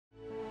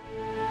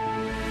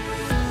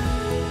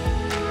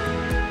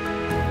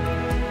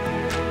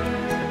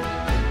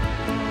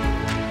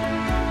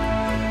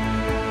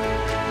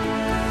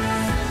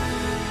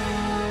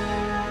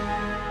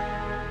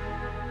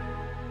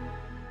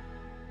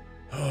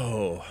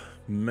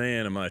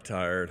Man, am I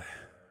tired.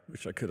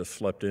 Wish I could have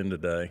slept in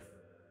today.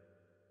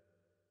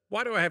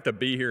 Why do I have to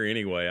be here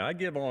anyway? I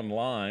give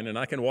online and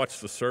I can watch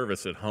the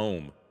service at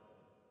home.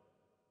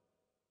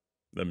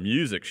 The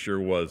music sure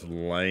was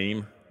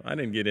lame. I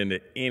didn't get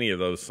into any of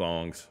those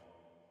songs.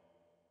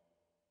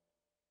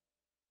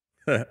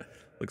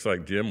 Looks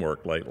like Jim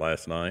worked late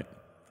last night.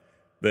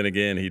 Then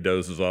again, he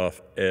dozes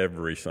off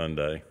every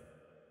Sunday.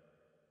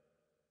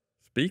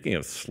 Speaking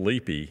of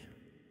sleepy,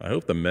 I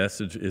hope the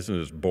message isn't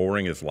as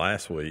boring as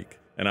last week,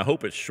 and I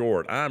hope it's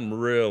short. I'm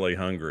really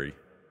hungry.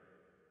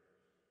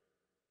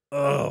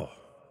 Oh,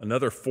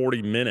 another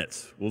 40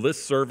 minutes. Will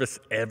this service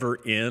ever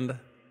end?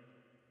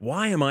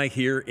 Why am I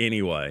here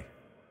anyway?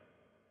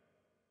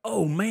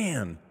 Oh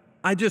man,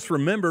 I just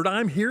remembered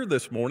I'm here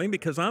this morning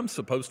because I'm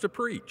supposed to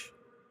preach.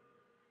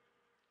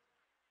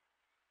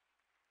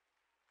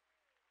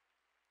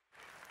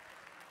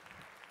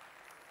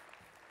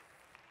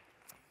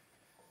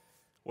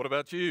 What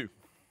about you?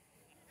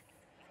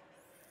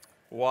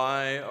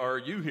 Why are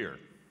you here?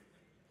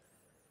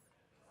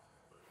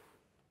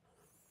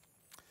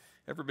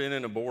 Ever been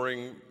in a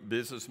boring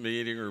business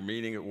meeting or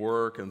meeting at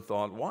work and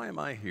thought, why am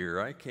I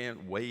here? I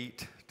can't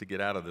wait to get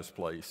out of this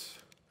place.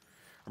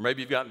 Or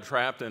maybe you've gotten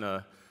trapped in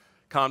a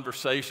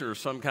conversation or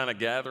some kind of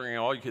gathering and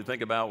all you could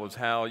think about was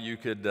how you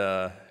could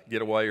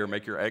get away or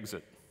make your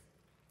exit.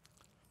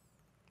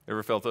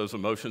 Ever felt those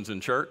emotions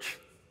in church?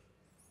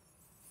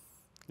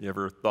 You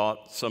ever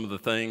thought some of the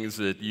things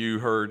that you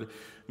heard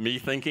me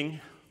thinking?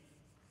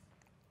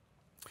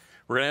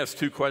 We're going to ask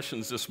two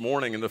questions this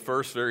morning, and the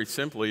first very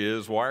simply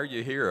is, why are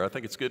you here? I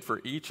think it's good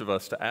for each of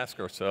us to ask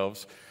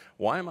ourselves,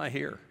 why am I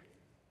here?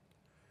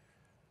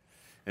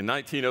 In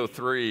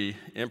 1903,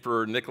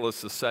 Emperor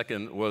Nicholas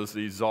II was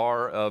the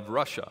Tsar of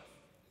Russia.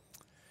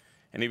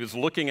 And he was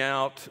looking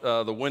out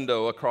the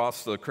window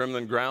across the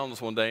Kremlin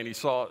grounds one day, and he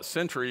saw a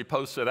sentry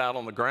posted out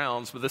on the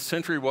grounds, but the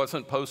sentry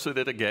wasn't posted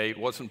at a gate,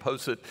 wasn't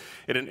posted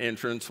at an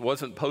entrance,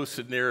 wasn't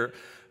posted near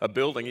a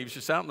building. He was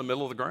just out in the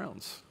middle of the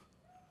grounds.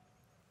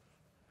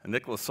 And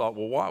Nicholas thought,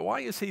 well, why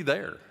is he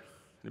there?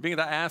 He began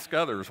to ask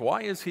others,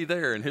 why is he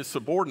there? And his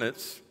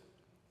subordinates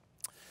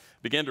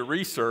began to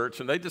research,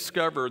 and they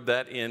discovered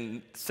that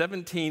in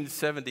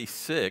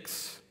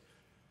 1776,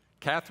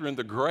 Catherine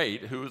the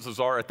Great, who was the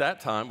Tsar at that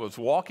time, was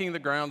walking the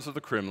grounds of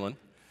the Kremlin.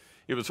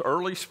 It was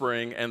early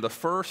spring, and the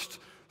first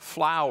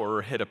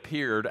flower had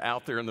appeared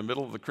out there in the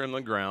middle of the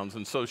Kremlin grounds.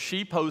 And so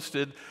she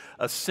posted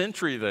a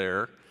sentry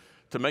there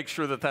to make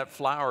sure that that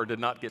flower did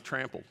not get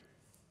trampled.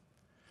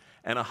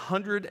 And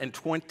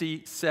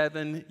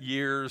 127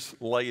 years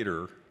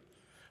later,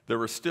 there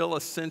was still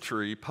a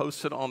sentry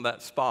posted on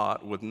that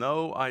spot with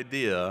no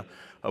idea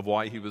of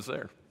why he was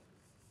there.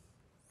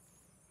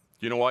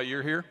 Do you know why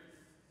you're here?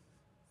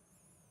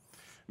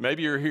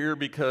 Maybe you're here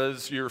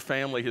because your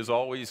family has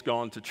always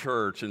gone to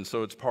church, and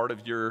so it's part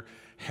of your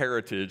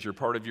heritage or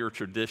part of your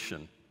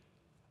tradition.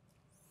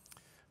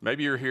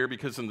 Maybe you're here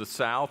because in the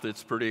South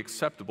it's pretty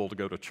acceptable to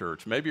go to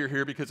church. Maybe you're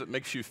here because it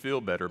makes you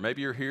feel better.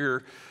 Maybe you're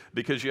here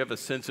because you have a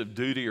sense of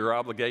duty or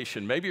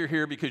obligation. Maybe you're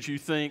here because you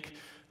think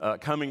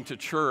coming to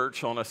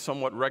church on a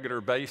somewhat regular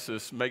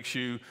basis makes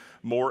you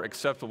more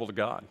acceptable to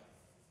God.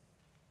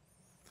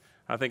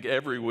 I think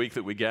every week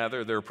that we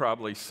gather, there are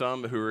probably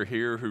some who are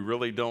here who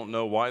really don't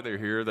know why they're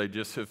here. They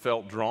just have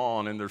felt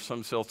drawn, and there's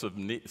some sense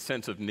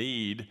of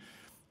need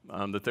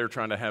that they're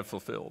trying to have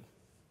fulfilled.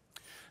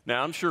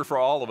 Now, I'm sure for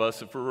all of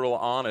us, if we're real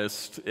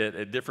honest,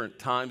 at different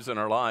times in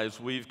our lives,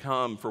 we've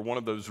come for one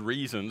of those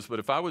reasons. But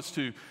if I was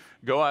to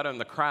go out in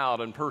the crowd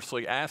and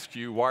personally ask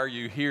you, why are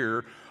you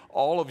here?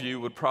 All of you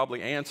would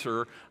probably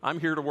answer,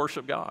 I'm here to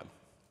worship God.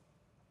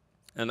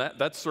 And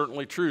that's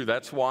certainly true.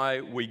 That's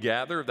why we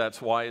gather.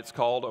 That's why it's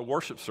called a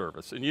worship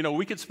service. And you know,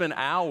 we could spend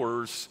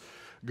hours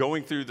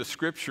going through the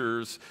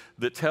scriptures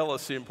that tell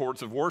us the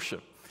importance of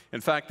worship.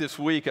 In fact, this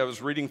week I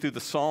was reading through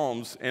the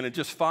Psalms, and in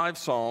just 5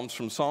 Psalms,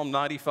 from Psalm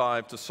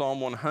 95 to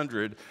Psalm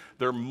 100,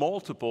 there are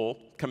multiple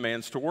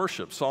commands to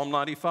worship. Psalm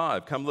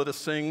 95, come let us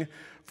sing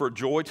for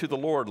joy to the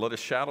Lord. Let us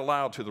shout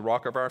aloud to the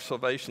rock of our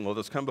salvation. Let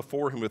us come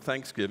before him with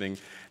thanksgiving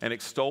and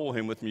extol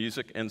him with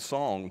music and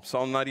song.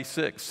 Psalm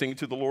 96, sing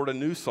to the Lord a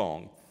new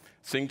song.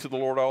 Sing to the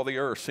Lord all the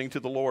earth. Sing to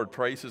the Lord,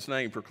 praise his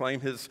name.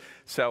 Proclaim his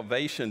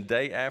salvation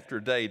day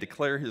after day.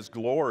 Declare his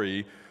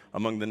glory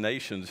among the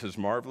nations, his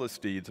marvelous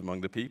deeds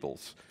among the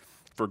peoples.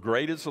 For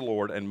great is the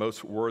Lord and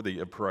most worthy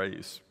of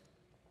praise.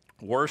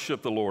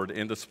 Worship the Lord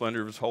in the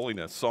splendor of his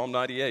holiness. Psalm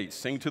 98,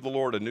 sing to the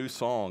Lord a new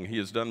song. He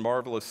has done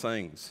marvelous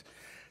things.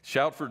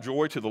 Shout for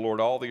joy to the Lord,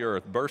 all the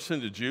earth. Burst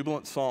into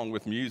jubilant song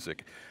with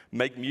music.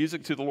 Make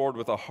music to the Lord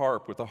with a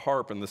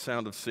harp and the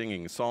sound of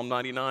singing. Psalm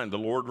 99, the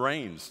Lord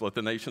reigns. Let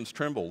the nations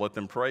tremble. Let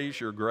them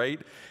praise your great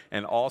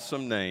and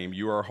awesome name.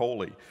 You are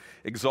holy.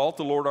 Exalt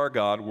the Lord our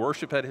God.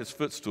 Worship at his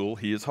footstool.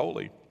 He is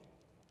holy.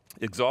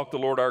 Exalt the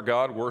Lord our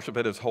God. Worship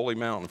at his holy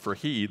mountain. For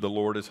he, the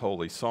Lord, is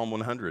holy. Psalm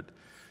 100.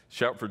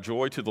 Shout for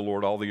joy to the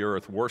Lord, all the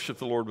earth. Worship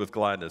the Lord with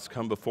gladness.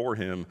 Come before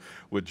him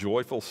with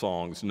joyful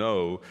songs.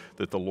 Know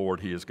that the Lord,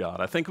 he is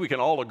God. I think we can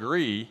all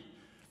agree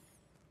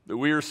that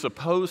we are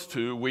supposed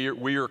to,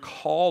 we are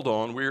called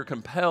on, we are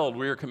compelled,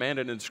 we are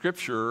commanded in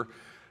Scripture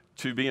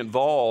to be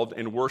involved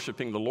in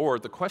worshiping the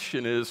Lord. The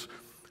question is,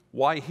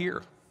 why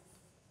here?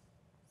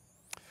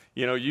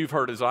 You know, you've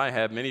heard, as I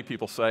have, many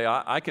people say,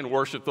 I can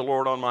worship the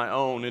Lord on my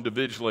own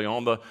individually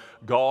on the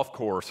golf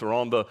course or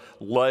on the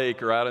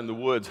lake or out in the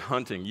woods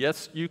hunting.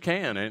 Yes, you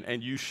can,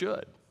 and you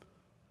should.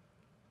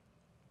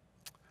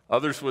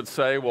 Others would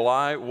say, well,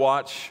 I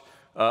watch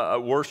a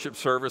worship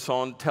service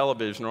on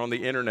television or on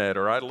the internet,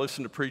 or I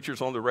listen to preachers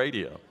on the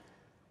radio.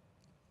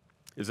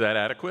 Is that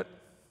adequate?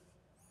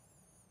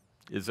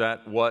 Is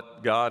that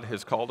what God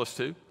has called us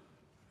to?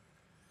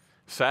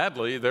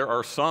 Sadly, there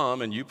are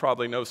some, and you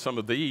probably know some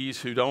of these,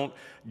 who don't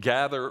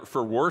gather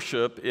for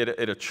worship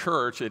at a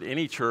church, at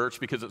any church,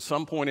 because at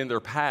some point in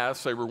their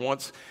past, they were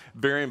once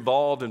very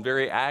involved and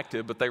very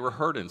active, but they were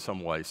hurt in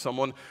some way.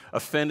 Someone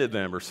offended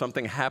them, or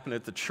something happened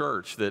at the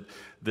church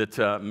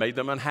that made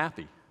them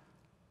unhappy.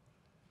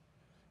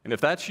 And if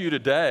that's you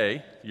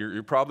today,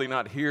 you're probably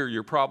not here,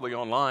 you're probably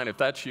online. If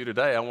that's you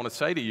today, I want to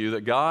say to you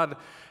that God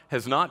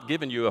has not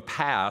given you a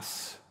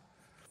pass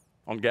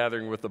on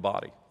gathering with the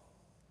body.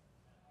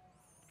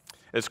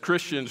 As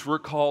Christians, we're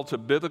called to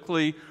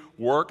biblically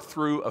work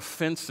through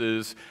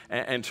offenses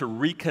and to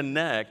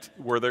reconnect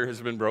where there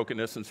has been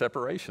brokenness and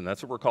separation.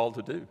 That's what we're called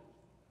to do.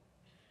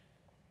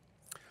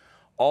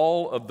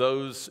 All of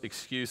those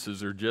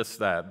excuses are just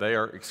that. They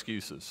are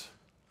excuses.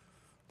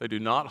 They do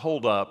not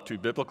hold up to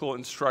biblical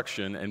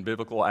instruction and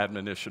biblical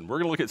admonition. We're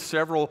going to look at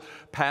several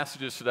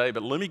passages today,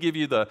 but let me give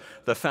you the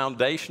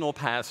foundational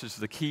passage,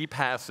 the key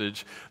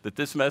passage that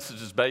this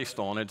message is based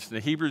on. It's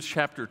in Hebrews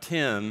chapter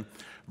 10,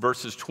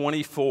 verses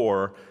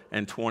 24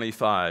 and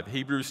 25.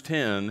 Hebrews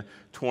 10,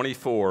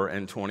 24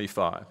 and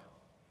 25.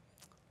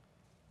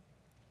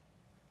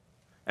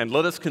 And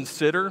let us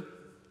consider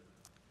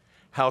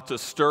how to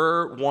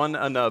stir one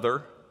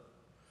another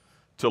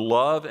to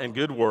love and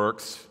good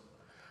works,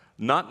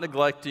 not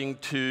neglecting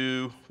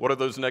to, what are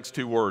those next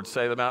two words?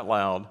 Say them out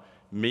loud.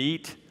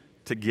 Meet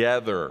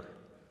together,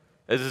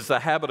 as is the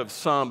habit of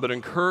some, but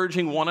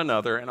encouraging one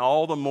another, and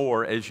all the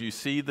more as you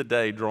see the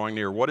day drawing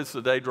near. What is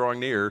the day drawing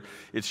near?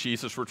 It's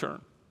Jesus'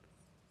 return.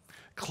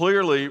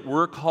 Clearly,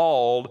 we're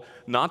called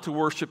not to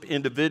worship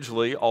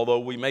individually, although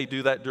we may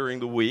do that during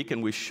the week,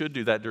 and we should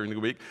do that during the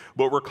week,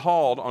 but we're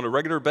called on a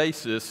regular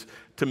basis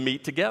to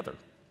meet together.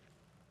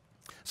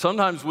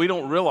 Sometimes we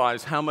don't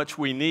realize how much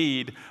we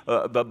need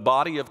the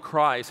body of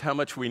Christ, how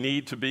much we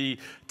need to be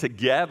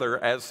together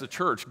as the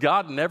church.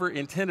 God never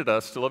intended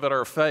us to live out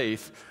our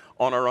faith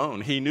on our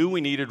own. He knew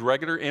we needed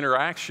regular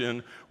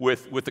interaction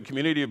with the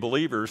community of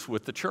believers,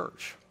 with the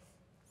church.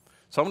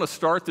 So I'm going to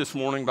start this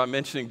morning by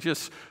mentioning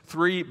just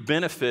 3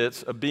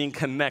 benefits of being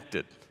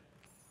connected.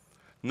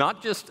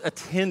 Not just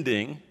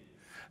attending,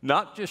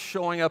 not just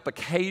showing up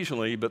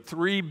occasionally, but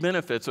 3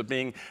 benefits of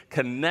being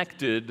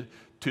connected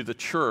to the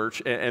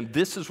church, and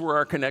this is where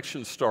our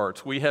connection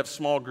starts. We have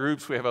small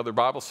groups, we have other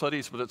Bible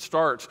studies, but it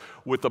starts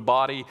with the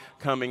body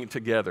coming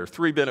together.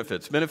 3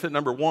 benefits. Benefit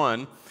number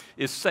 1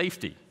 is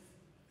safety.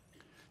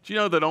 Do you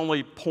know that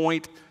only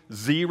 0.001,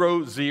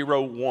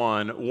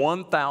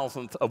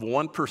 1,000th of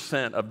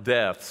 1% of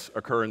deaths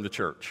occur in the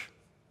church?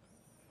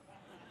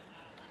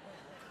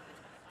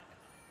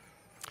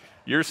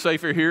 You're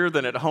safer here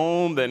than at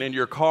home, than in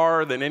your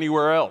car, than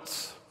anywhere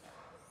else.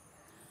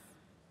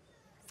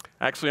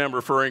 Actually, I'm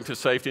referring to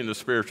safety in the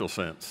spiritual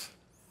sense.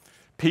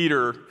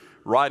 Peter,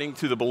 writing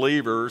to the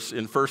believers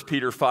in 1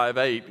 Peter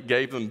 5:8,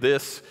 gave them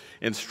this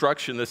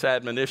instruction, this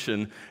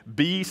admonition: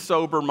 be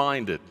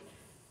sober-minded,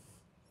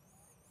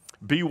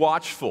 be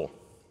watchful.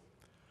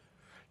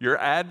 Your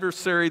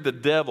adversary, the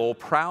devil,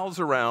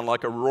 prowls around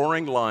like a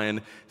roaring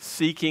lion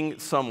seeking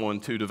someone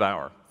to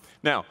devour.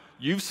 Now,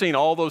 you've seen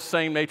all those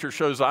same nature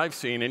shows I've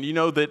seen, and you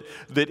know that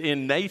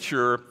in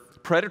nature,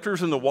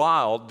 predators in the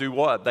wild do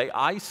what? They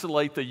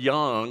isolate the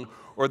young,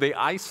 or they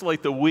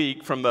isolate the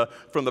weak from the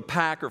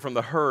pack or from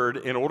the herd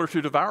in order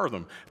to devour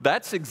them.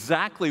 That's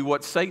exactly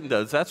what Satan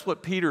does. That's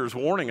what Peter is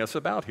warning us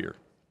about here.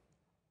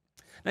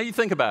 Now you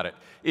think about it.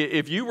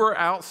 If you were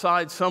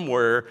outside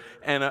somewhere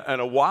and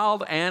a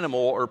wild animal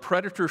or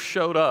predator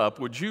showed up,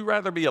 would you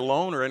rather be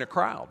alone or in a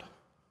crowd?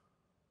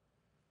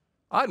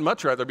 I'd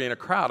much rather be in a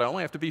crowd. I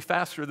only have to be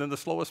faster than the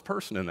slowest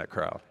person in that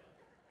crowd.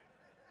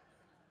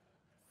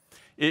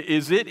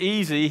 Is it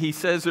easy, he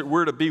says that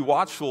we're to be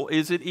watchful,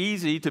 is it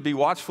easy to be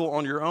watchful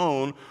on your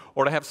own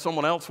or to have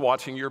someone else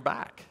watching your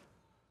back?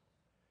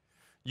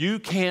 You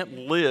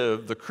can't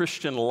live the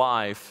Christian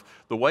life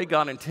the way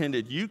God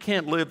intended. You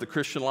can't live the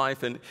Christian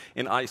life in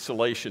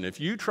isolation. If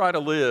you try to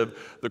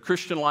live the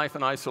Christian life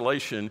in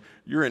isolation,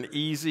 you're an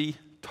easy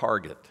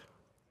target.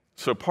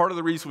 So part of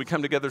the reason we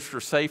come together is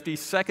for safety.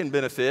 Second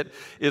benefit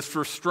is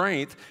for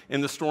strength in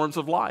the storms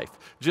of life.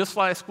 Just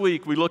last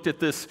week, we looked at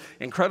this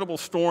incredible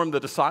storm the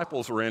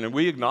disciples were in, and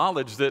we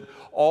acknowledged that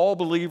all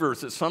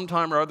believers at some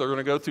time or other are going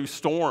to go through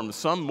storms,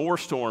 some more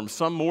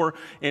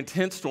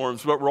intense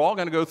storms, but we're all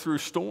going to go through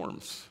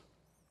storms.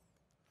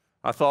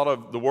 I thought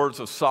of the words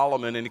of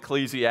Solomon in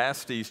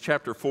Ecclesiastes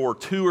chapter 4,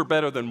 2 are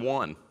better than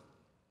 1.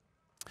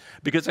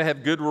 because they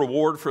have good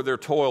reward for their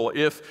toil.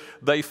 If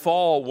they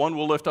fall, one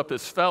will lift up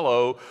his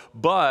fellow,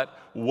 but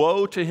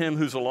woe to him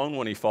who's alone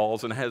when he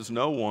falls and has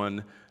no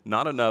one,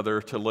 not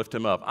another, to lift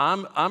him up.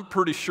 I'm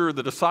pretty sure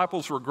the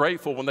disciples were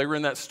grateful when they were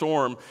in that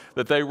storm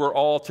that they were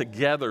all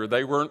together.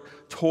 They weren't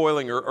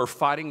toiling or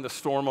fighting the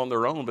storm on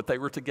their own, but they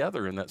were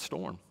together in that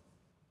storm.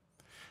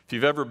 If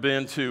you've ever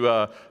been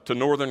to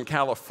Northern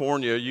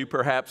California, you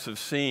perhaps have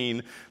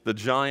seen the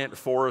giant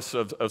forests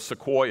of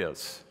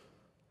sequoias.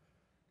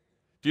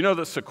 Do you know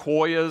that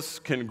sequoias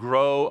can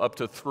grow up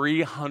to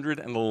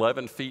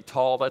 311 feet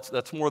tall?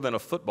 That's more than a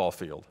football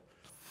field.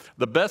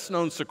 The best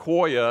known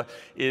sequoia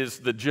is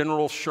the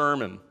General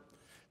Sherman.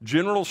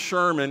 General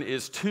Sherman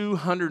is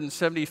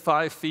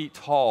 275 feet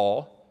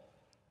tall,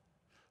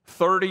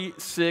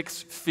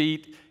 36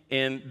 feet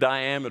in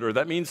diameter.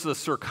 That means the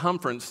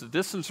circumference, the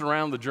distance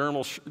around the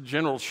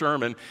General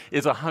Sherman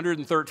is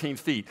 113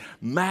 feet.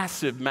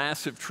 Massive,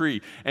 massive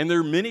tree. And there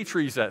are many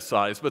trees that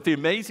size. But the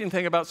amazing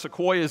thing about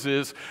sequoias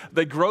is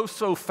they grow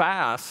so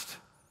fast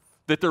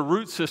that their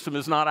root system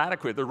is not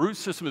adequate. The root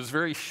system is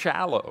very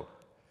shallow.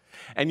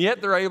 And yet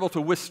they're able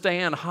to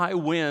withstand high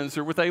winds.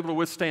 They're able to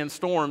withstand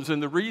storms.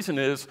 And the reason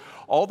is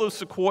all those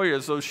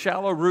sequoias, those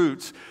shallow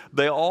roots,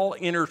 they all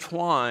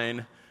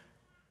intertwine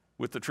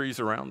with the trees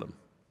around them.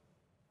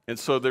 And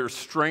so there's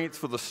strength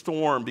for the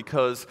storm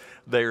because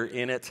they're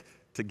in it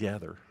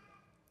together.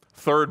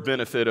 Third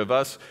benefit of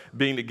us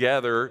being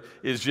together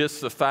is just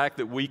the fact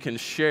that we can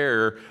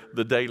share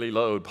the daily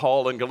load.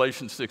 Paul in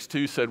Galatians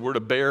 6:2 said we're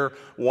to bear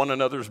one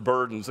another's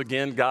burdens.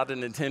 Again, God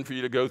didn't intend for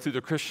you to go through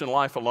the Christian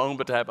life alone,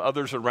 but to have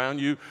others around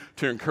you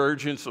to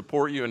encourage you and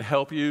support you and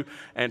help you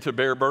and to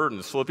bear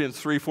burdens. Philippians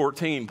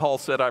 3:14, Paul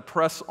said, I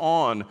press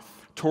on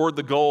toward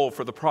the goal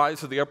for the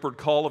prize of the upward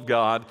call of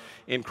God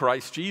in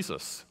Christ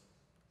Jesus.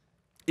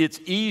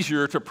 It's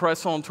easier to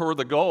press on toward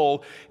the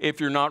goal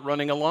if you're not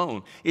running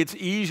alone. It's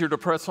easier to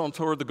press on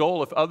toward the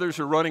goal if others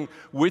are running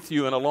with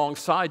you and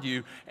alongside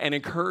you and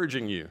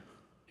encouraging you.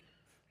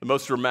 The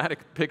most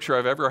dramatic picture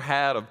I've ever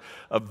had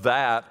of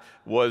that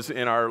was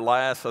in our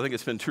last, I think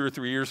it's been 2 or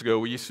 3 years ago,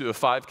 we used to do a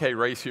 5K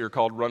race here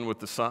called Run with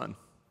the Sun.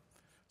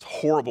 It's a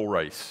horrible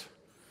race.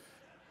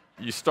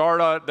 You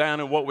start out down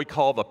in what we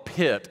call the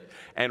pit,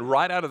 and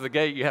right out of the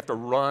gate, you have to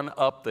run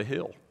up the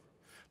hill.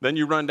 Then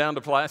you run down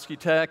to Pulaski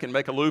Tech and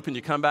make a loop and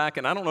you come back.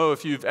 And I don't know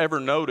if you've ever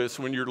noticed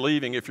when you're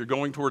leaving, if you're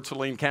going towards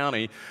Saline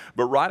County,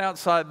 but right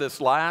outside this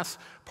last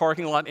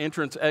parking lot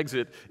entrance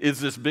exit is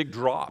this big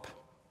drop.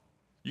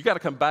 You got to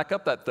come back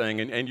up that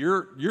thing and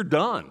you're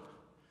done.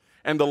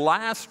 And the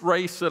last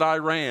race that I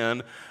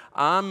ran,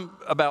 I'm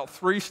about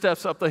 3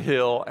 steps up the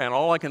hill and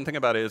all I can think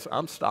about is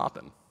I'm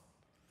stopping.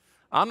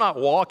 I'm not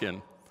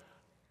walking,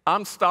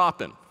 I'm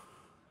stopping.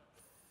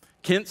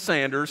 Kent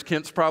Sanders,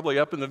 Kent's probably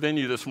up in the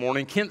venue this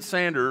morning, Kent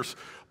Sanders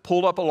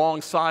pulled up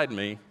alongside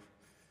me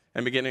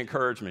and began to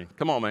encourage me.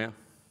 Come on, man.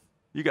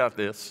 You got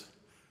this.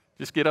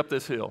 Just get up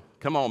this hill.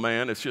 Come on,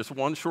 man. It's just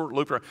one short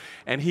loop.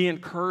 And he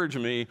encouraged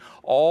me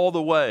all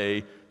the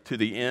way to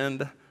the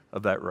end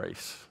of that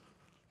race.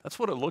 That's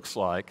what it looks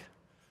like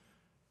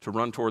to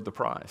run toward the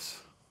prize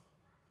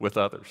with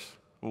others.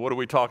 What are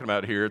we talking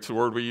about here? It's a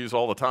word we use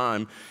all the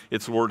time.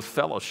 It's the word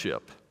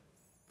fellowship.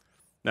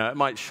 Now, it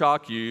might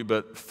shock you,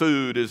 but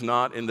food is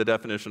not in the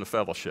definition of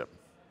fellowship.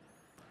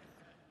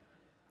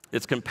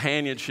 It's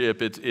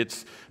companionship.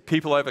 It's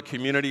people have a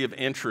community of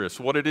interests.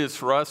 What it is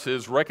for us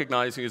is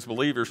recognizing as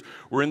believers,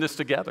 we're in this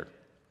together.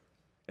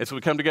 As we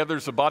come together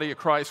as the body of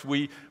Christ,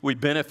 we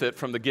benefit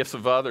from the gifts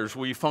of others.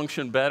 We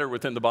function better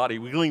within the body.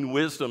 We glean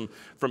wisdom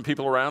from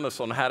people around us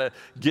on how to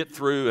get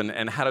through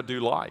and how to do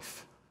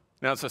life.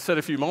 Now, as I said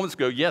a few moments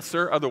ago, yes,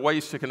 there are other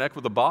ways to connect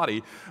with the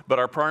body, but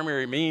our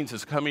primary means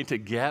is coming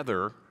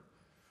together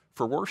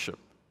for worship.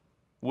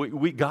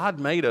 God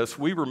made us.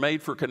 We were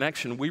made for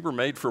connection. We were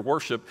made for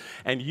worship.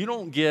 And you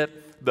don't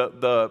get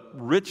the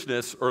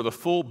richness or the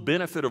full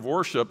benefit of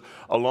worship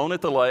alone at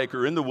the lake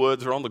or in the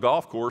woods or on the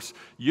golf course.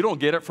 You don't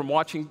get it from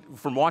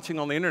watching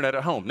on the internet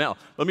at home. Now,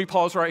 let me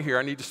pause right here.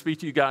 I need to speak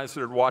to you guys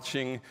that are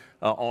watching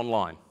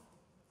online.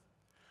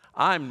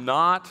 I'm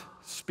not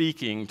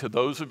speaking to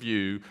those of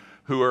you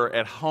who are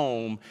at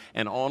home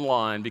and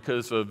online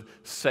because of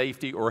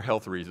safety or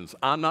health reasons.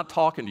 I'm not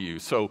talking to you,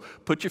 so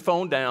put your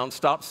phone down,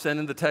 stop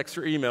sending the text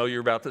or email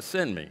you're about to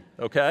send me,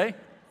 okay?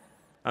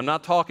 I'm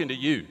not talking to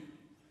you.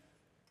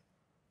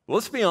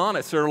 Let's be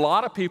honest, there are a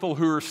lot of people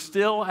who are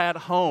still at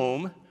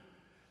home,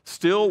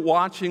 still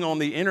watching on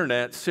the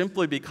internet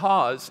simply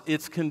because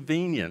it's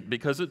convenient,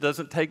 because it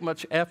doesn't take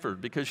much effort,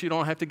 because you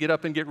don't have to get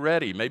up and get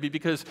ready, maybe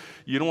because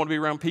you don't want to be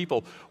around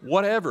people.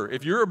 Whatever.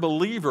 If you're a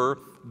believer,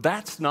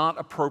 that's not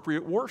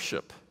appropriate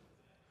worship.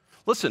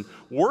 Listen,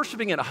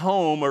 worshiping at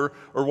home or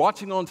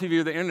watching on TV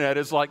or the internet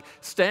is like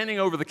standing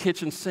over the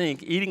kitchen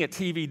sink eating a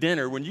TV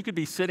dinner when you could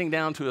be sitting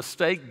down to a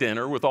steak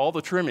dinner with all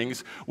the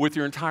trimmings with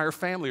your entire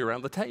family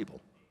around the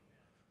table.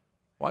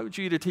 Why would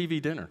you eat a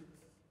TV dinner?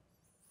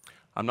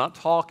 I'm not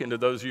talking to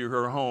those of you who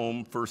are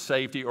home for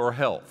safety or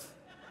health.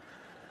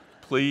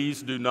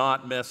 Please do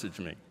not message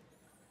me.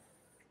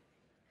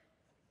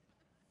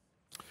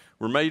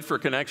 We're made for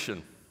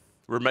connection.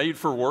 We're made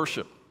for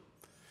worship.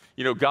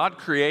 You know, God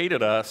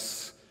created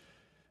us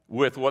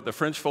with what the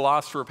French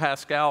philosopher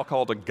Pascal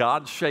called a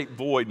God-shaped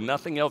void.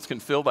 Nothing else can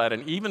fill that.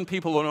 And even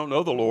people who don't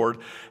know the Lord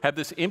have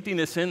this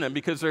emptiness in them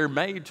because they're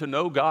made to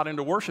know God and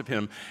to worship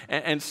Him.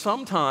 And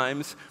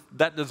sometimes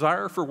that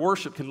desire for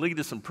worship can lead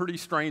to some pretty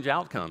strange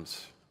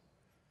outcomes.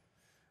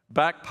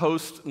 Back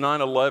post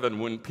 9/11,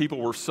 when people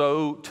were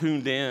so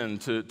tuned in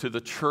to the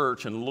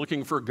church and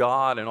looking for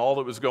God and all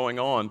that was going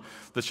on,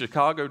 the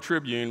Chicago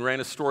Tribune ran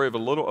a story of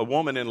a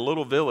woman in a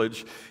little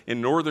village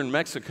in northern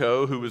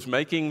Mexico who was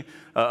making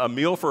a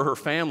meal for her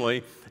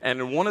family,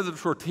 and in one of the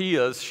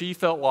tortillas, she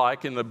felt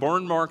like, in the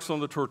burn marks on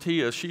the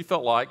tortilla, she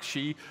felt like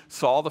she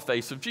saw the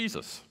face of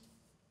Jesus.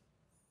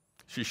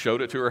 She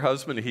showed it to her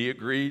husband, he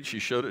agreed. She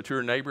showed it to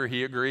her neighbor,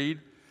 he agreed.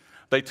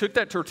 They took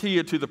that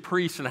tortilla to the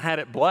priest and had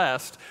it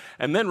blessed,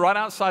 and then right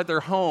outside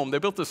their home, they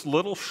built this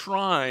little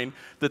shrine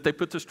that they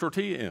put this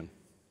tortilla in.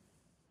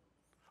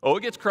 Oh,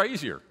 it gets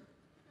crazier.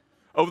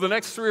 Over the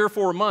next 3 or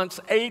 4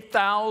 months,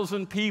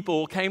 8,000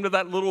 people came to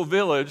that little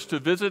village to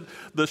visit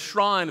the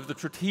shrine of the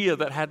tortilla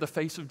that had the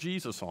face of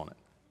Jesus on it.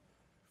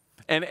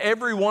 And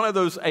every one of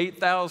those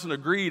 8,000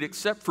 agreed,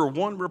 except for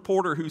one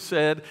reporter who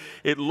said,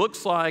 it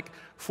looks like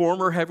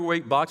former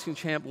heavyweight boxing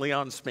champ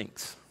Leon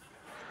Spinks.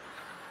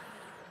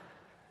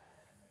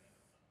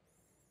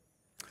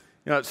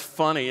 You know, it's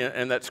funny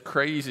and that's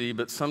crazy,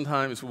 but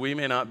sometimes we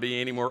may not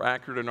be any more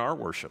accurate in our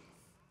worship.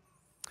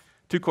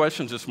 2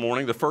 questions this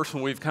morning. The first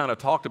one we've kind of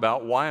talked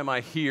about. Why am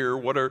I here?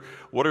 What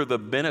are the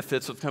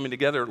benefits of coming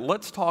together?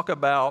 Let's talk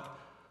about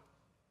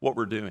what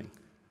we're doing.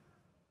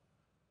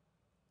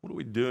 What are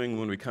we doing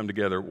when we come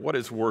together? What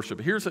is worship?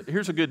 Here's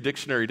a good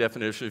dictionary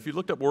definition. If you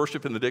looked up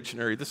worship in the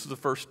dictionary, this is the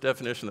first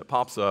definition that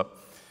pops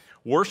up.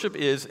 Worship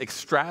is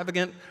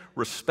extravagant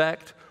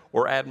respect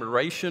or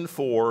admiration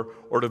for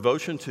or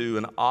devotion to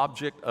an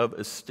object of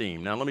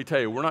esteem. Now, let me tell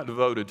you, we're not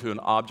devoted to an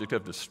object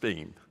of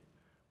esteem.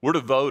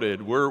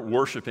 We're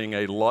worshiping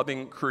a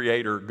loving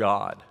creator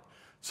God.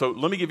 So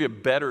let me give you a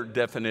better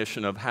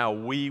definition of how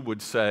we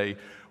would say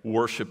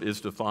worship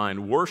is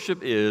defined.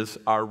 Worship is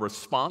our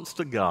response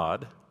to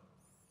God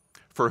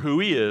for who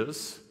He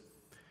is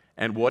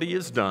and what He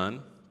has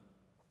done.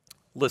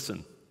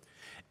 Listen,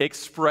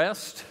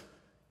 expressed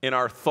in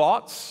our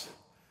thoughts,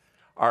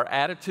 our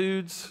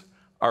attitudes,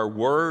 our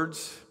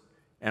words,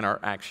 and our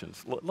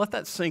actions. Let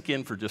that sink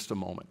in for just a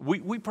moment.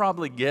 We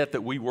probably get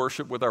that we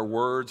worship with our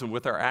words and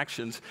with our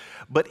actions,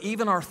 but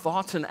even our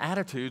thoughts and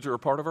attitudes are a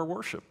part of our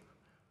worship.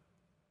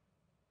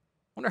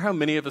 I wonder how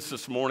many of us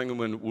this morning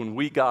when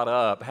we got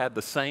up had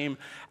the same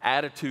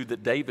attitude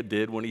that David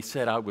did when he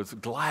said, I was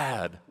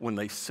glad when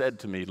they said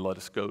to me, let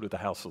us go to the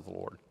house of the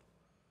Lord.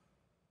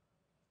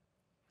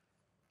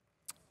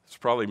 It's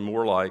probably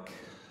more like,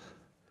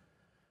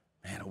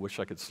 man, I wish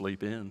I could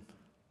sleep in.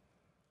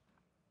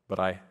 But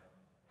I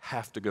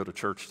have to go to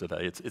church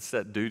today. It's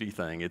that duty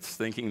thing. It's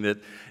thinking that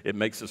it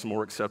makes us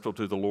more acceptable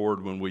to the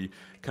Lord when we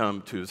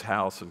come to His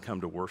house and come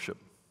to worship.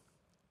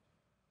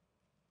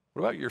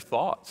 What about your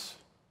thoughts?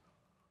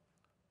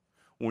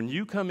 When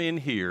you come in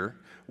here,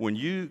 when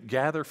you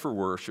gather for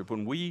worship,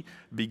 when we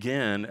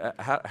begin,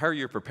 how are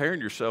you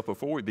preparing yourself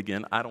before we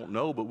begin? I don't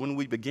know, but when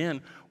we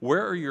begin,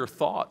 where are your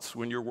thoughts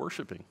when you're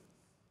worshiping?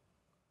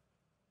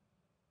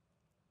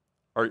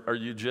 Are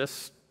you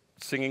just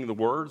singing the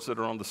words that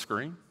are on the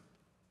screen?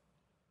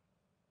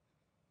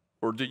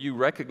 Or do you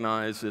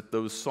recognize that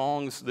those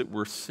songs that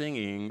we're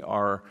singing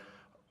are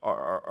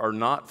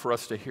not for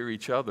us to hear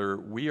each other?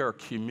 We are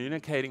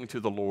communicating to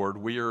the Lord.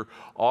 We are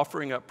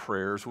offering up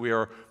prayers. We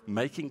are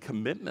making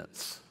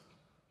commitments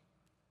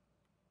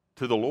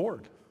to the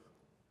Lord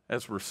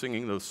as we're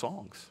singing those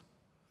songs.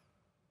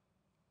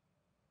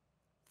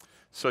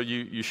 So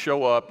you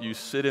show up, you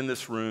sit in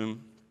this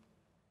room,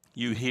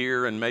 you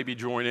hear and maybe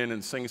join in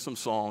and sing some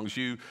songs.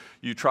 You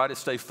try to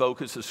stay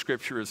focused as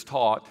Scripture is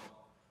taught.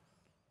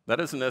 That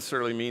doesn't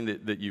necessarily mean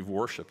that you've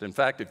worshiped. In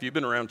fact, if you've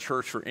been around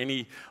church for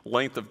any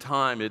length of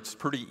time, it's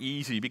pretty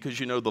easy because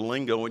you know the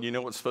lingo and you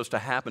know what's supposed to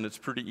happen. It's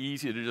pretty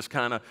easy to just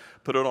kind of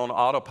put it on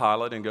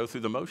autopilot and go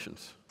through the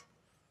motions.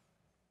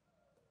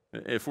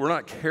 If we're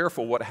not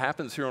careful, what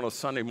happens here on a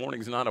Sunday morning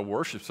is not a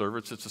worship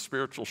service, it's a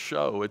spiritual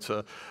show. It's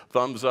a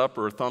thumbs up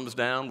or a thumbs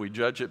down. We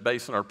judge it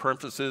based on our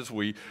preferences.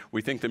 We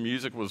think the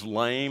music was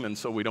lame, and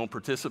so we don't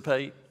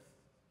participate.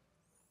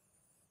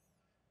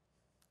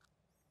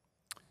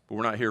 But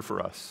we're not here for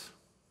us.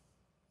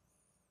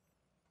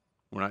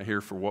 We're not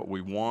here for what we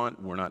want.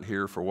 We're not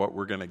here for what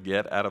we're going to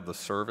get out of the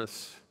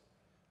service.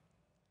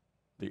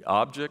 The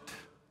object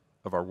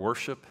of our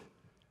worship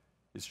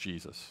is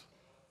Jesus.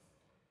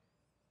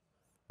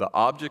 The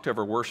object of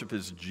our worship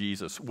is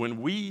Jesus.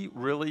 When we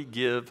really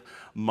give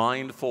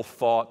mindful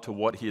thought to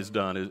what He has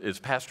done, as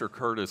Pastor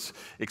Curtis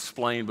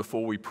explained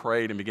before we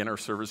prayed and began our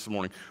service this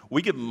morning,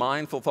 we give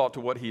mindful thought to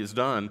what He has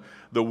done,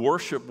 the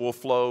worship will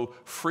flow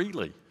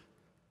freely.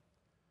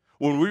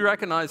 When we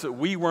recognize that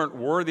we weren't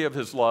worthy of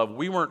His love,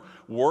 we weren't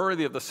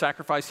worthy of the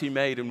sacrifice He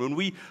made, and when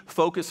we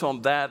focus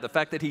on that, the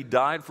fact that He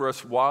died for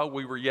us while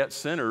we were yet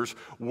sinners,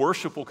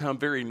 worship will come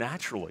very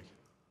naturally.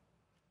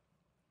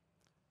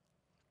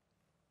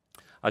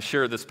 I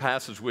share this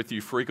passage with you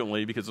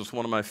frequently because it's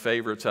one of my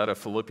favorites out of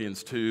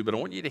Philippians 2, but I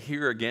want you to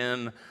hear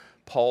again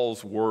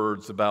Paul's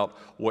words about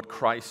what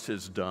Christ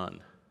has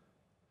done.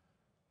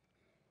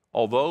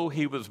 Although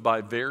he was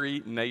by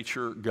very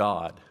nature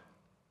God,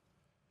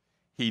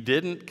 he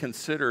didn't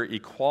consider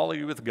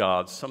equality with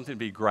God something to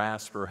be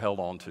grasped or held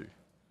onto.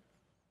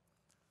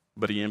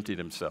 But he emptied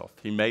himself.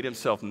 He made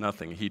himself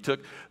nothing. He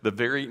took the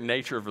very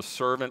nature of a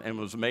servant and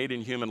was made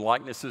in human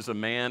likeness as a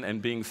man,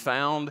 and being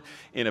found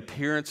in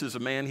appearance as a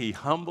man, he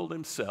humbled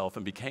himself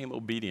and became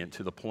obedient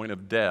to the point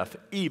of death,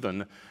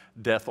 even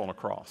death on a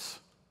cross.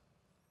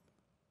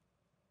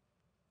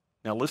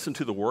 Now listen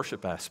to the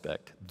worship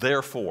aspect.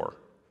 Therefore,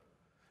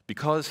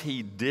 because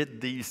he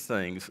did these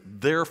things,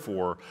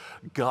 therefore,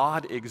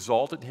 God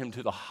exalted him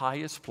to the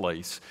highest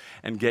place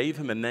and gave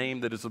him a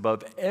name that is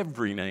above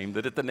every name,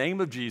 that at the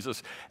name of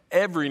Jesus,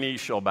 every knee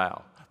shall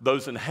bow.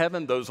 Those in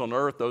heaven, those on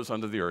earth, those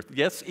under the earth.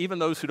 Yes, even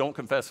those who don't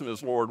confess him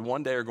as Lord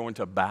one day are going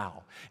to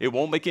bow. It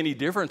won't make any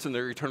difference in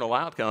their eternal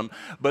outcome,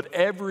 but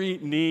every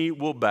knee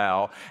will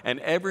bow, and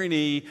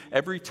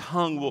every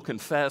tongue will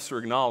confess or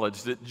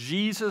acknowledge that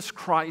Jesus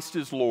Christ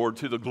is Lord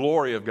to the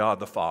glory of God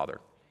the Father.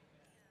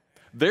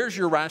 There's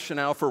your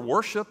rationale for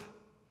worship.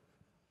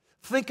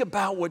 Think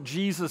about what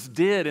Jesus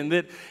did and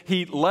that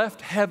he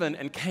left heaven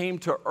and came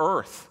to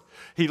earth.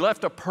 He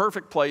left a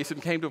perfect place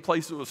and came to a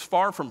place that was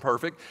far from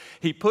perfect.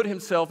 He put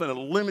himself in a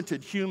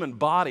limited human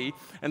body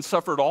and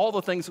suffered all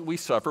the things that we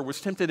suffer,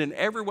 was tempted in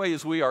every way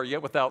as we are,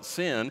 yet without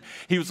sin.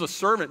 He was a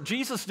servant.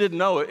 Jesus didn't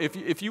know.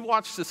 If you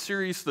watch the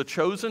series The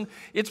Chosen,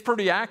 it's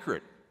pretty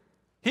accurate.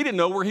 He didn't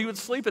know where he would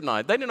sleep at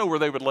night. They didn't know where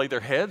they would lay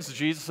their heads.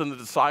 Jesus and the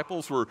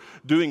disciples were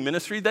doing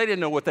ministry. They didn't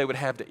know what they would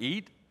have to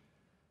eat.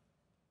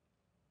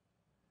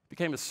 He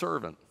became a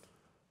servant.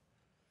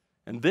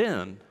 And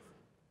then,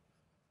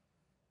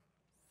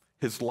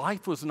 his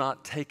life was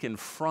not taken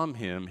from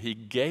him. He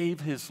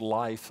gave his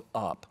life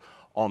up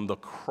on the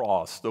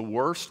cross, the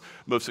worst,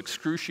 most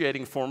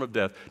excruciating form of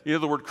death. You know,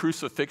 the word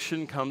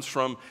crucifixion comes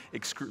from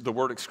the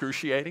word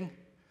excruciating.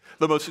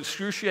 The most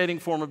excruciating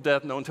form of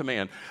death known to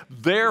man.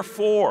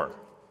 Therefore,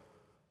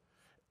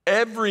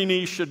 every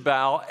knee should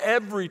bow,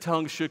 every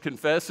tongue should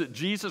confess that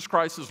Jesus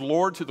Christ is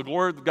Lord to the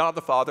glory of God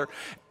the Father.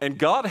 And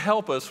God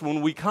help us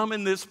when we come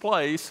in this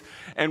place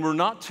and we're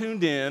not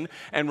tuned in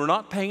and we're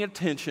not paying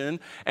attention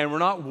and we're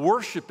not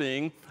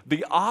worshiping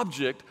the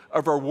object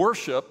of our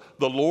worship,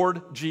 the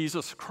Lord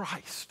Jesus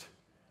Christ.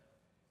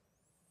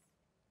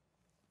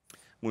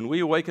 When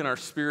we awaken our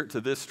spirit to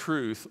this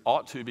truth,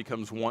 ought to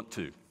becomes want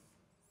to.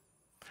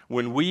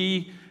 When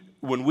we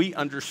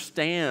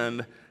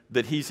understand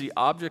that he's the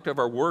object of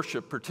our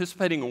worship,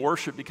 participating in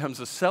worship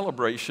becomes a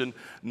celebration,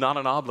 not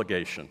an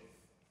obligation.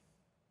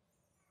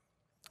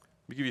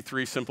 Let me give you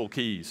 3 simple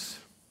keys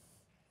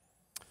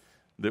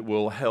that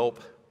will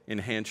help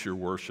enhance your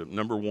worship.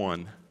 Number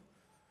 1,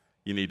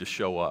 you need to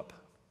show up.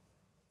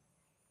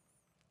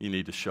 You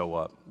need to show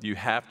up. You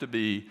have to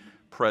be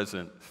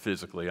present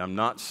physically. I'm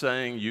not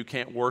saying you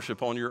can't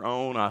worship on your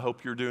own. I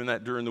hope you're doing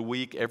that during the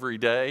week every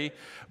day,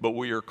 but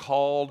we are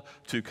called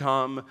to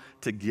come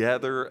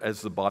together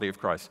as the body of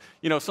Christ.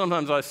 You know,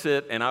 sometimes I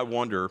sit and I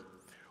wonder,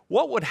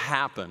 what would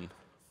happen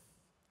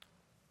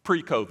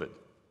pre-COVID?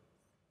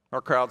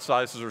 Our crowd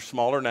sizes are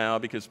smaller now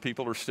because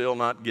people are still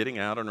not getting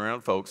out and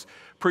around folks.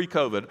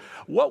 Pre-COVID,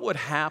 what would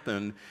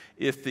happen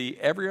if the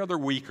every other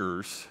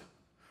weekers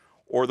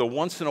or the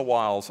once in a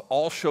whiles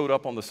all showed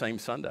up on the same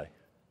Sunday?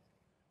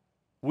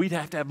 We'd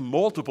have to have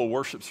multiple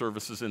worship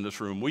services in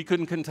this room. We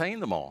couldn't contain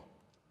them all.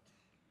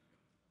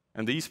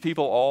 And these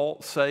people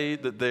all say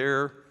that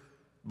they're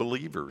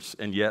believers,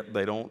 and yet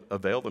they don't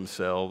avail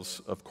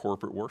themselves of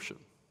corporate worship.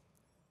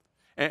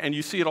 And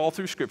you see it all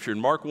through Scripture.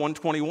 In Mark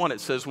 1:21, it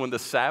says, when the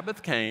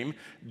Sabbath came,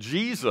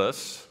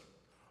 Jesus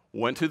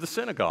went to the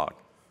synagogue.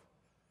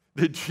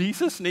 Did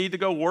Jesus need to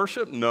go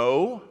worship?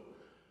 No.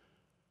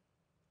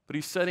 But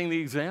he's setting the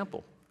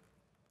example.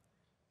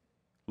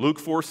 Luke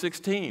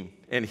 4:16,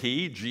 and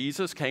he,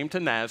 Jesus, came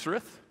to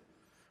Nazareth,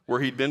 where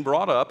he'd been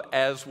brought up,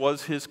 as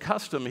was his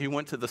custom. He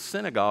went to the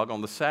synagogue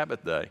on the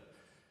Sabbath day,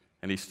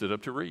 and he stood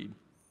up to read.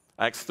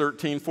 Acts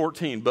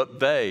 13:14, but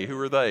they, who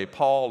are they?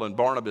 Paul and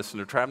Barnabas and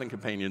their traveling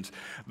companions,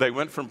 they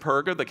went from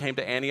Perga, they came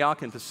to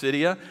Antioch in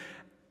Pisidia,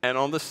 and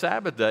on the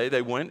Sabbath day,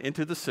 they went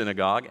into the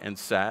synagogue and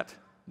sat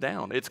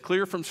down. It's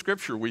clear from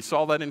Scripture. We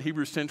saw that in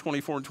Hebrews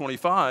 10:24 and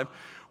 25.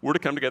 We're to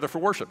come together for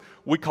worship.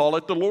 We call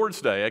it the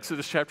Lord's Day.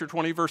 Exodus chapter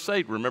 20, verse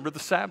 8. Remember the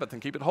Sabbath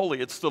and keep it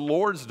holy. It's the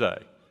Lord's Day.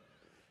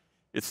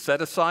 It's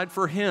set aside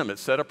for him.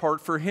 It's set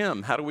apart for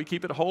him. How do we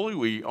keep it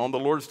holy? On the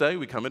Lord's Day,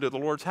 we come into the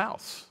Lord's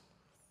house.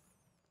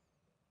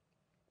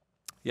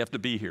 You have to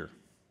be here.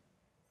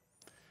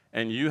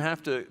 And you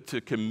have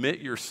to commit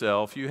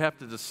yourself. You have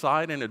to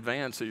decide in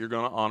advance that you're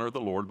going to honor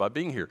the Lord by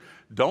being here.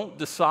 Don't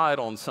decide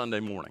on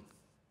Sunday morning.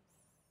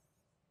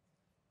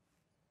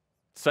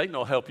 Satan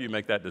will help you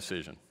make that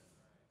decision.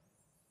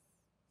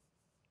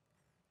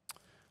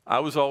 I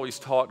was always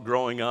taught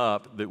growing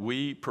up that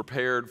we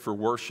prepared for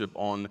worship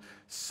on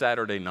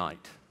Saturday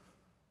night.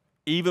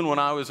 Even when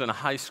I was in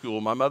high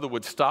school, my mother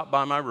would stop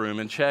by my room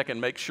and check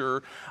and make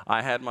sure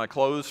I had my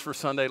clothes for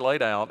Sunday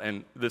laid out.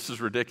 And this is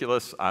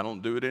ridiculous. I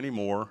don't do it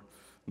anymore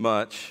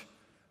much.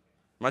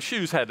 My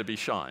shoes had to be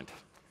shined.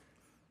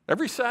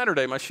 Every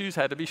Saturday, my shoes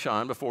had to be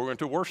shined before we went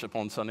to worship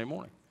on Sunday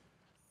morning.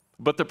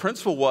 But the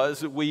principle was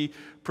that we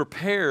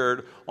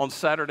prepared on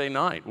Saturday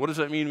night. What does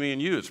that mean to me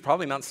and you? It's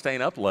probably not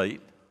staying up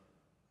late.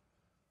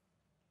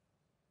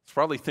 It's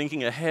probably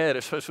thinking ahead,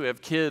 especially if we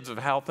have kids, of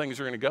how things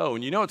are going to go.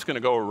 And you know it's going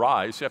to go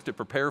awry, so you have to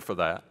prepare for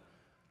that.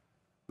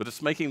 But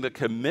it's making the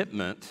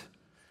commitment,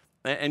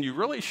 and you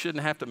really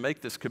shouldn't have to make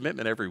this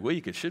commitment every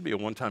week. It should be a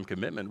one-time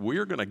commitment.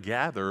 We're going to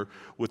gather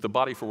with the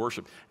body for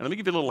worship. And let me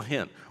give you a little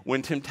hint.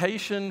 When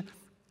temptation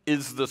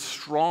is the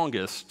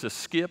strongest to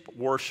skip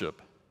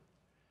worship,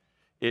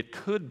 it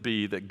could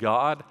be that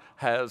God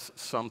has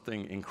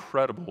something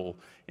incredible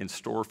in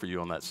store for you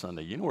on that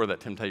Sunday. You know where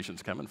that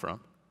temptation's coming from.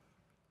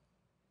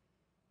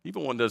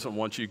 Evil one doesn't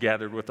want you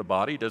gathered with the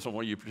body, doesn't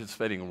want you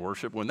participating in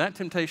worship. When that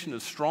temptation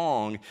is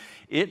strong,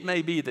 it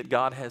may be that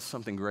God has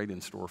something great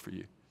in store for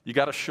you. You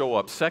got to show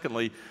up.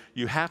 Secondly,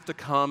 you have to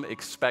come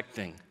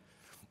expecting.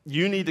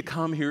 You need to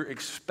come here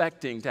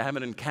expecting to have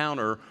an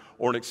encounter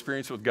or an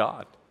experience with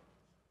God.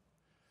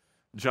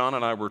 John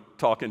and I were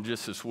talking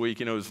just this week,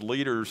 as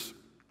leaders,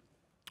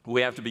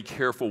 we have to be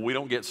careful we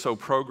don't get so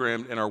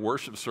programmed in our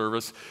worship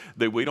service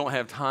that we don't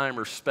have time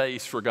or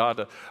space for God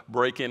to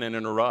break in and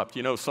interrupt.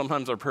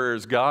 Sometimes our prayer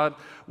is, God,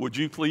 would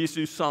you please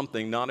do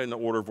something not in the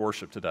order of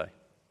worship today?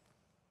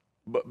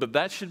 But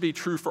that should be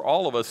true for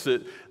all of us,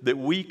 that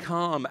we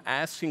come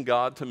asking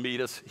God to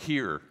meet us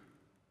here.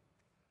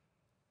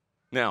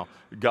 Now,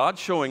 God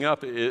showing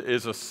up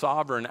is a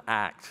sovereign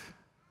act.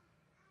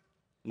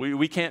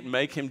 We can't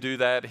make him do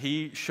that.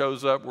 He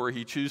shows up where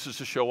he chooses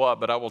to show up.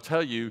 But I will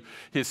tell you,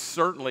 he's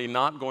certainly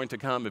not going to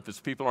come if his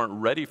people aren't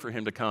ready for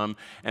him to come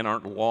and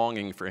aren't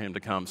longing for him to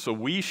come. So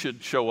we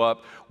should show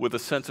up with a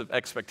sense of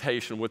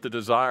expectation, with a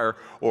desire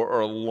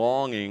or a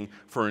longing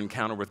for an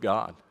encounter with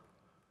God.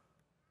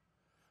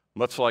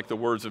 Much like the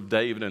words of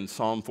David in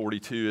Psalm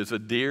 42, as a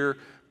deer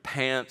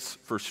pants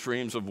for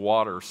streams of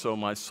water, so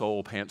my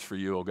soul pants for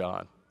you, O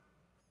God.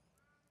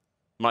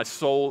 My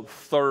soul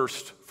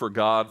thirsts for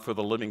God, for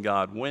the living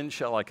God. When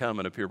shall I come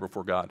and appear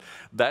before God?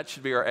 That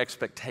should be our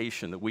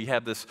expectation, that we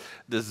have this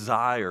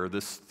desire,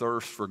 this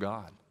thirst for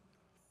God.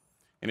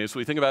 And as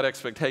we think about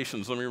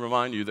expectations, let me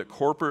remind you that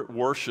corporate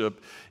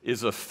worship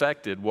is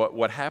affected.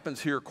 What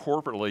happens here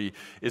corporately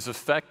is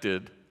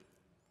affected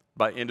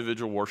by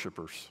individual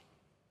worshipers.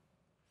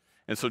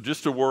 And so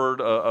just a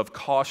word of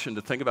caution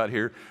to think about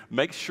here.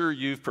 Make sure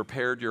you've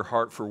prepared your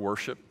heart for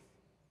worship.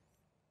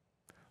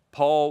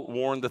 Paul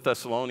warned the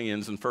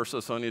Thessalonians in 1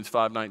 Thessalonians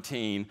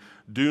 5:19,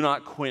 do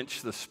not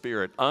quench the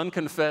Spirit.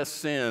 Unconfessed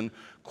sin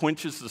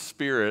quenches the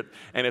Spirit,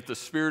 and if the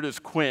Spirit is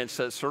quenched,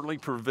 that certainly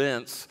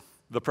prevents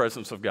the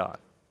presence of God.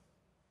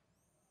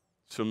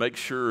 So make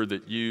sure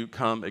that you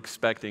come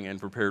expecting and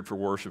prepared for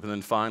worship. And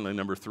then finally,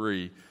 number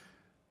 3,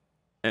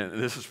 and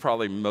this is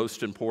probably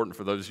most important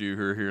for those of you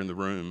who are here in the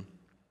room,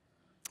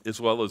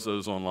 as well as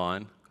those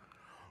online,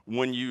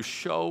 when you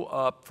show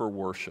up for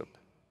worship,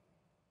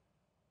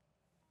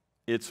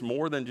 it's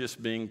more than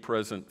just being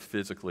present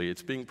physically.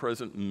 It's being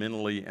present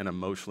mentally and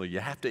emotionally. You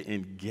have to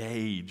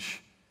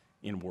engage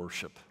in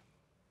worship.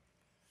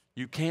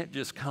 You can't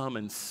just come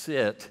and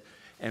sit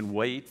and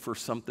wait for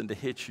something to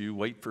hit you,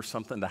 wait for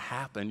something to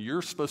happen.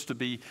 You're supposed to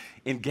be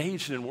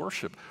engaged in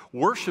worship.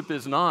 Worship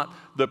is not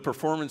the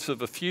performance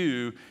of a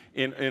few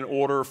in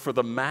order for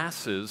the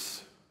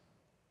masses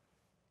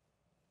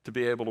to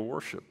be able to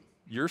worship.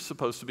 You're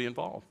supposed to be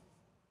involved.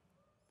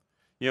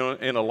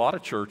 In a lot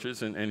of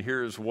churches, and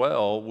here as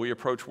well, we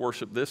approach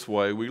worship this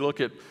way. We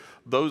look at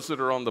those that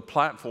are on the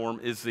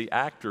platform as the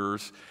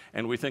actors,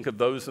 and we think of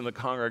those in the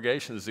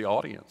congregation as the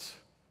audience.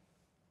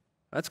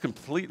 That's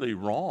completely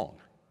wrong.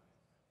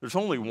 There's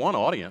only one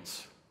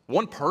audience,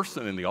 one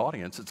person in the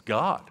audience. It's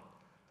God.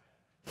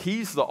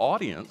 He's the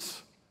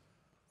audience.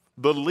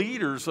 The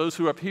leaders, those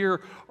who are up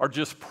here, are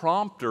just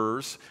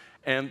prompters,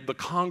 and the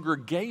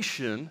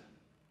congregation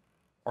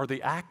are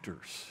the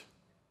actors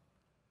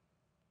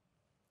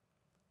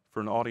for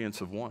an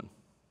audience of one.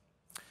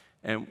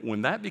 And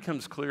when that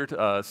becomes clear to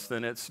us,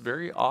 then it's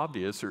very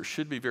obvious, or it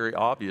should be very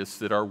obvious,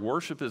 that our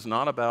worship is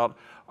not about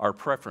our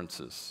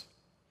preferences.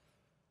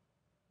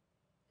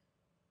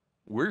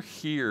 We're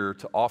here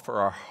to offer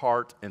our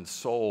heart and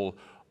soul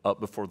up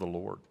before the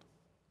Lord.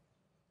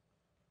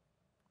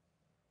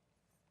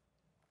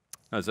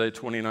 Isaiah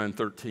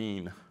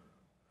 29:13,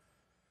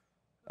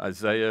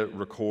 Isaiah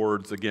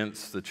records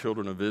against the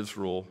children of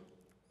Israel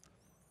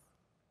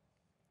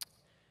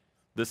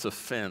this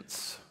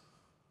offense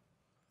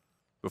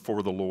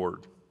before the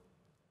Lord.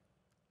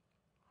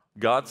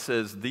 God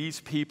says, these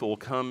people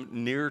come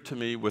near to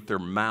me with their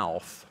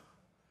mouth.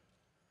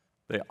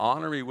 They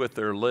honor me with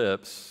their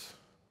lips,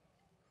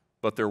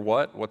 but their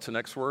what? What's the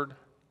next word?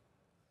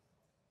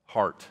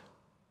 Heart.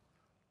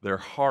 Their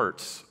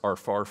hearts are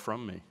far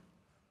from me.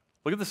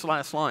 Look at this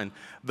last line.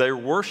 Their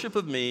worship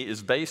of me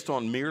is based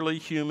on merely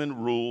human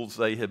rules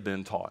they have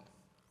been taught.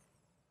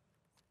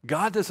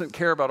 God doesn't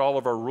care about all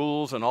of our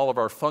rules and all of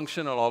our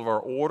function and all of our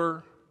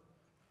order.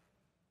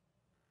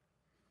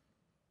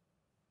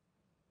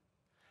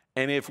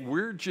 And if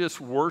we're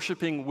just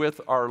worshiping with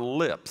our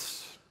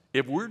lips,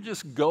 if we're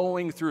just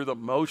going through the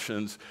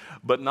motions,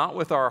 but not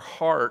with our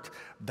heart,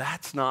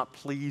 that's not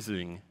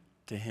pleasing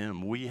to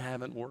Him. We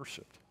haven't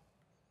worshiped.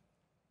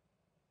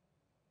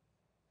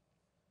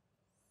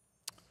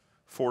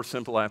 4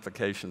 simple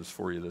applications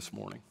for you this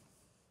morning.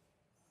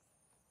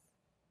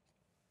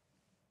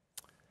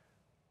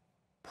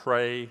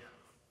 Pray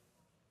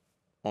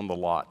on the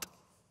lot.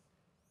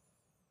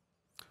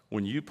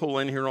 When you pull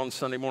in here on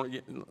Sunday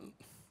morning,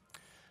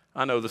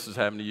 I know this has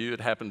happened to you.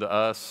 It happened to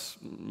us.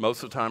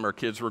 Most of the time our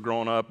kids were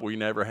growing up, we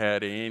never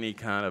had any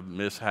kind of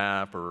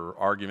mishap or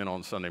argument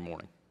on Sunday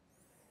morning.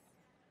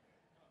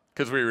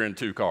 Because we were in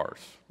 2 cars.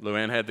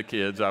 Luann had the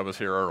kids, I was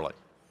here early.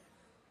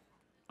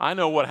 I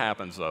know what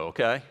happens though,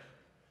 okay?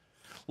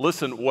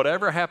 Listen,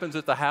 whatever happens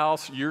at the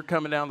house, you're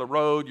coming down the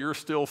road, you're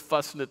still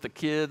fussing at the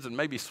kids and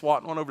maybe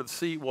swatting one over the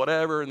seat,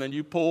 whatever, and then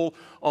you pull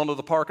onto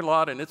the parking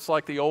lot and it's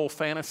like the old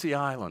fantasy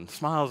island.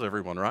 Smiles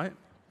everyone, right?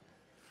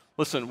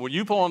 Listen, when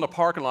you pull on the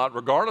parking lot,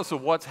 regardless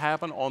of what's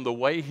happened on the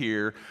way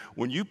here,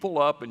 when you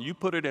pull up and you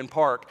put it in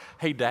park,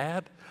 hey,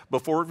 Dad,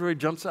 before everybody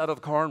jumps out of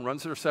the car and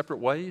runs their separate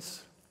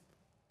ways,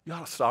 you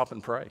ought to stop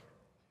and pray.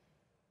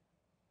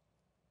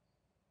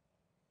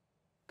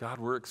 God,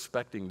 we're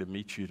expecting to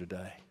meet you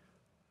today.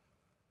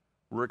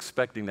 We're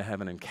expecting to have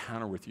an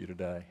encounter with you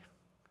today.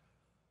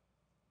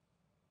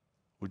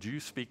 Would you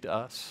speak to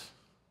us?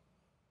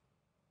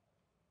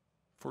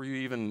 Before you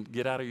even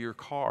get out of your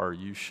car,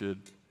 you should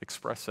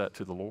express that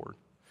to the Lord.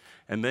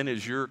 And then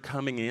as you're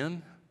coming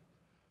in,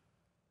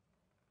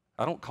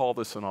 I don't call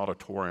this an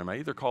auditorium. I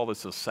either call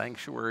this a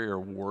sanctuary or a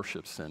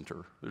worship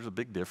center. There's a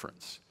big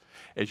difference.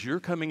 As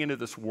you're coming into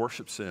this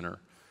worship center,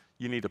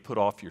 you need to put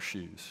off your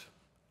shoes.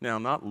 Now,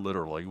 not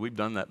literally. We've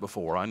done that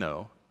before, I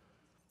know.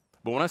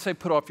 But when I say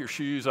put off your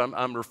shoes,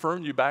 I'm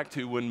referring you back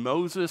to when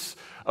Moses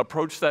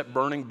approached that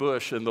burning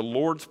bush and the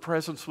Lord's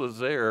presence was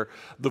there,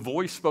 the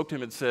voice spoke to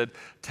him and said,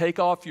 take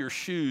off your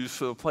shoes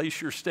for the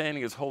place you're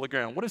standing is holy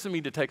ground. What does it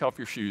mean to take off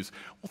your shoes?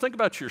 Well, think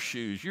about your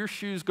shoes. Your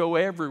shoes go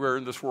everywhere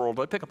in this world.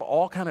 They pick up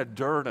all kind of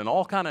dirt and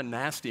all kind of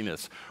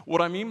nastiness.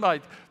 What I mean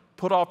by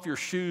put off your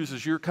shoes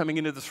as you're coming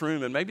into this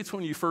room, and maybe it's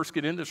when you first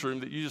get in this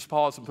room that you just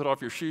pause and put off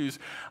your shoes.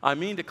 I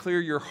mean to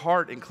clear your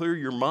heart and clear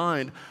your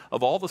mind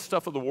of all the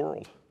stuff of the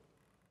world.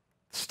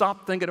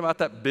 Stop thinking about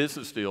that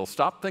business deal.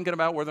 Stop thinking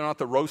about whether or not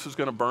the roast is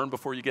going to burn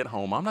before you get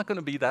home. I'm not going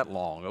to be that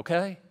long,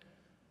 okay?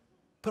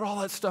 Put all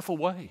that stuff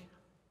away.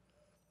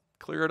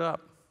 Clear it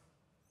up.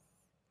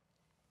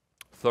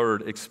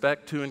 Third,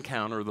 expect to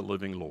encounter the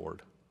living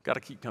Lord. Got to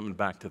keep coming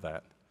back to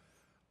that.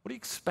 What do you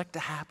expect to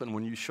happen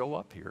when you show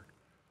up here?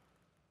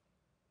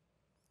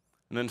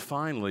 And then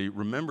finally,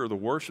 remember the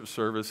worship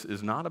service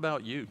is not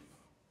about you.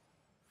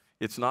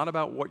 It's not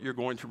about what you're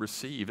going to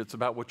receive. It's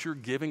about what you're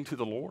giving to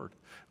the Lord.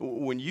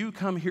 When you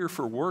come here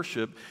for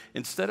worship,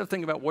 instead of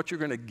thinking about what you're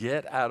going to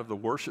get out of the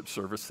worship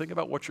service, think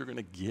about what you're going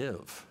to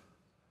give.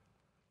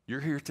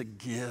 You're here to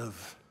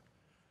give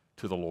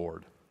to the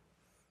Lord.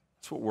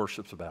 That's what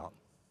worship's about.